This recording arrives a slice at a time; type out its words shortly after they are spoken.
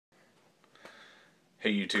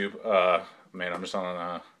Hey YouTube, man, I'm just on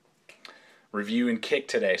a review and kick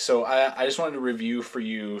today. So I just wanted to review for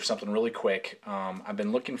you something really quick. I've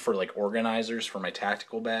been looking for like organizers for my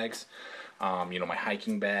tactical bags. My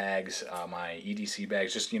hiking bags, my EDC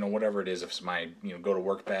bags, just, whatever it is. If it's my, go to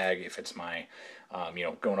work bag, if it's my,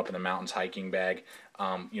 going up in the mountains hiking bag,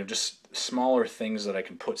 just smaller things that I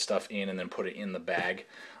can put stuff in and then put it in the bag.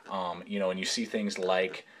 And you see things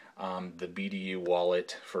like the BDU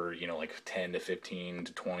wallet for like 10 to 15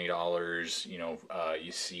 to $20.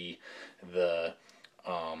 You see the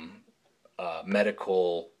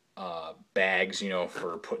medical bags,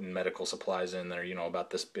 for putting medical supplies in there,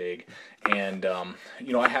 about this big. And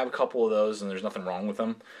I have a couple of those, and there's nothing wrong with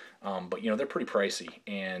them. But they're pretty pricey,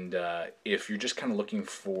 and if you're just kind of looking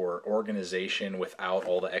for organization without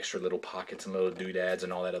all the extra little pockets and little doodads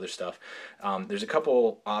and all that other stuff, there's a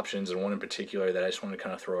couple options, and one in particular that I just want to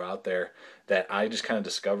kind of throw out there that I just kind of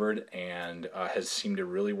discovered and has seemed to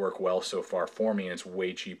really work well so far for me, and it's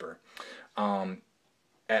way cheaper.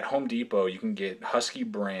 At Home Depot, you can get Husky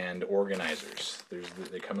brand organizers.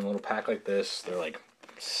 They come in a little pack like this. They're like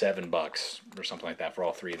 $7 or something like that for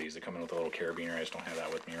all three of these. They come in with a little carabiner. I just don't have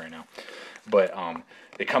that with me right now. But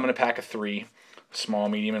they come in a pack of 3, small,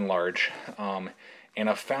 medium, and large. And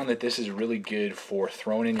I've found that this is really good for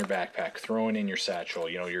throwing in your backpack, throwing in your satchel,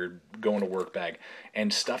 your going to work bag,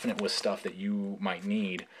 and stuffing it with stuff that you might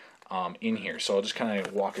need in here. So I'll just kind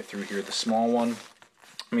of walk it through here. The small one,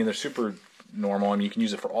 they're super normal. You can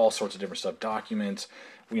use it for all sorts of different stuff, documents,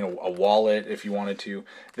 a wallet if you wanted to.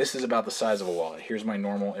 This is about the size of a wallet. Here's my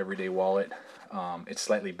normal everyday wallet. It's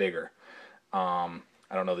slightly bigger. I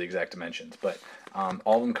don't know the exact dimensions, but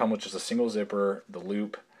all of them come with just a single zipper, the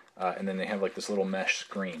loop, and then they have like this little mesh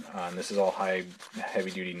screen. And this is all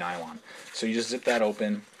heavy duty nylon. So you just zip that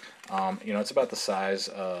open. It's about the size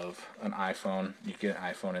of an iPhone. You can get an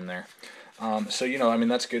iPhone in there.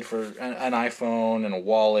 That's good for an iPhone and a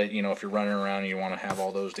wallet, if you're running around and you want to have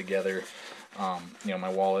all those together. My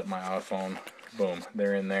wallet, my iPhone, boom,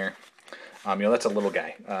 they're in there. That's a little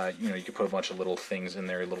guy. You can put a bunch of little things in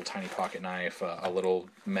there, a little tiny pocket knife, a little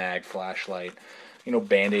mag flashlight,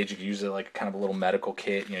 Band-Aids. You could use it like kind of a little medical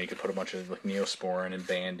kit. You could put a bunch of like Neosporin and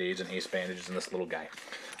Band-Aids and Ace bandages in this little guy.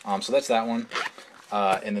 So that's that one.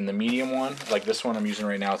 And then the medium one, like this one I'm using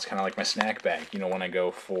right now, it's kind of like my snack bag, when I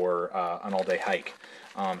go for an all-day hike.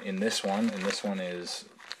 In this one is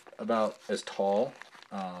about as tall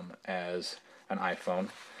as an iPhone,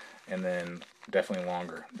 and then definitely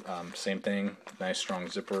longer. Same thing, nice strong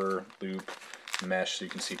zipper, loop, mesh, so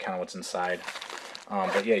you can see kind of what's inside.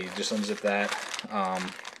 But yeah, you just unzip that,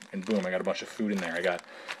 and boom, I got a bunch of food in there. I got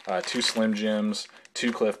 2 Slim Jims,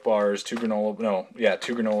 2 Cliff Bars, 2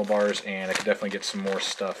 granola bars, and I could definitely get some more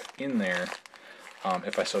stuff in there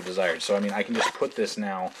if I so desired. So I can just put this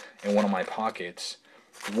now in one of my pockets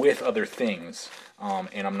with other things,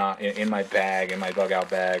 and I'm not in my bag, in my bug out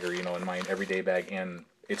bag, or in my everyday bag, and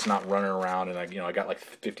it's not running around, and I got like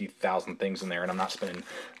 50,000 things in there, and I'm not spending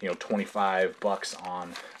 $25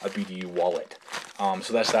 on a BDU wallet.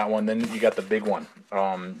 So that's that one. Then you got the big one.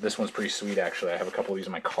 This one's pretty sweet, actually. I have a couple of these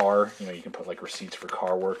in my car. You can put like receipts for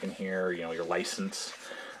car work in here, your license,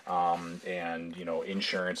 and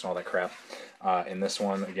insurance and all that crap. And this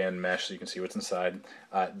one, again, mesh, so you can see what's inside.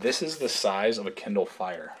 This is the size of a Kindle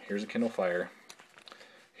Fire. Here's a Kindle Fire.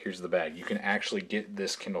 Here's the bag. You can actually get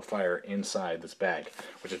this Kindle Fire inside this bag,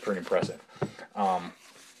 which is pretty impressive.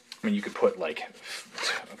 You could put like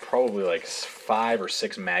probably like 5 or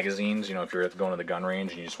 6 magazines. If you're going to the gun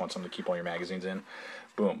range and you just want something to keep all your magazines in,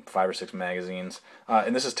 boom, 5 or 6 magazines.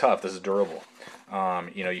 And this is tough. This is durable.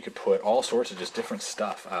 You could put all sorts of just different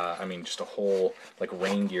stuff. Just a whole like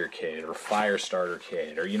rain gear kit or fire starter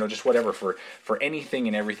kit, or just whatever for anything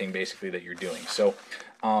and everything basically that you're doing. So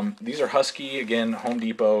these are Husky, again, Home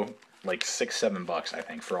Depot, like $6-7 I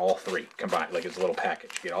think for all 3 combined. Like it's a little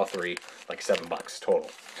package. You get all 3, like $7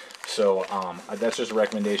 total. So that's just a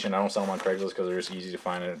recommendation. I don't sell them on Craigslist because they're just easy to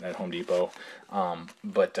find at Home Depot.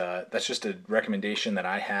 But that's just a recommendation that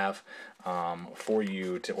I have for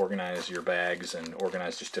you to organize your bags and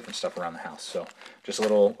organize just different stuff around the house. So just a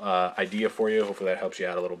little idea for you. Hopefully that helps you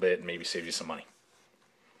out a little bit and maybe saves you some money.